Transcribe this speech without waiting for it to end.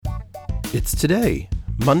It's today,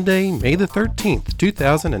 Monday, May the 13th,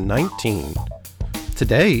 2019.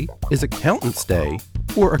 Today is Accountants Day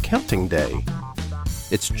or Accounting Day.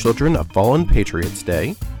 It's Children of Fallen Patriots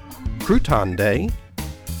Day, Crouton Day,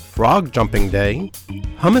 Frog Jumping Day,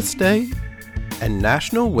 Hummus Day, and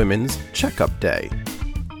National Women's Checkup Day.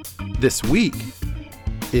 This week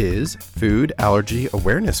is Food Allergy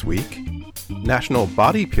Awareness Week, National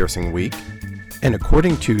Body Piercing Week, and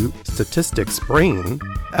according to Statistics Brain,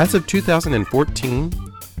 as of 2014,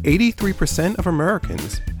 83% of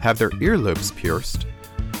Americans have their earlobes pierced,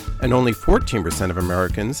 and only 14% of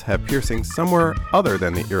Americans have piercings somewhere other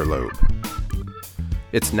than the earlobe.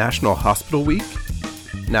 It's National Hospital Week,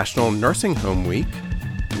 National Nursing Home Week,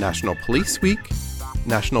 National Police Week,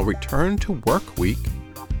 National Return to Work Week,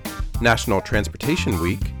 National Transportation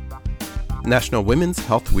Week, National Women's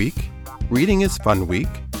Health Week, Reading is Fun Week,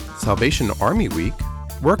 Salvation Army Week,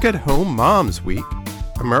 Work at Home Moms Week,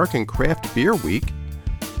 American Craft Beer Week,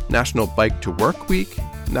 National Bike to Work Week,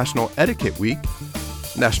 National Etiquette Week,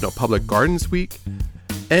 National Public Gardens Week,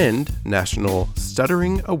 and National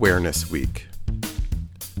Stuttering Awareness Week.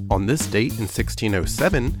 On this date in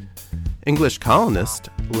 1607, English colonists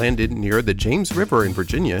landed near the James River in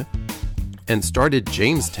Virginia and started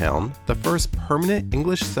Jamestown, the first permanent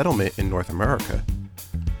English settlement in North America.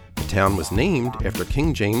 The town was named after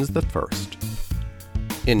King James I.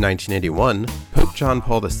 In 1981, Pope John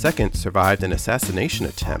Paul II survived an assassination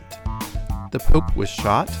attempt. The Pope was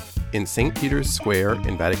shot in St. Peter's Square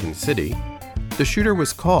in Vatican City. The shooter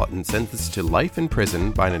was caught and sentenced to life in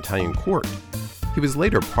prison by an Italian court. He was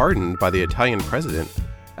later pardoned by the Italian president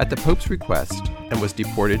at the Pope's request and was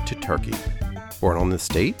deported to Turkey. Born on this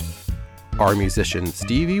date are musician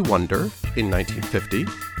Stevie Wonder in 1950,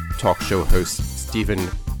 talk show host Stephen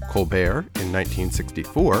Colbert in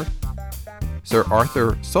 1964, Sir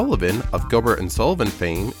Arthur Sullivan of Gilbert and Sullivan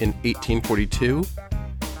fame in 1842,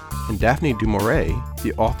 and Daphne du Maurier,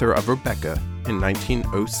 the author of Rebecca, in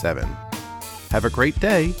 1907. Have a great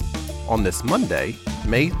day on this Monday,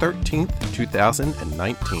 May 13th,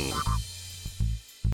 2019.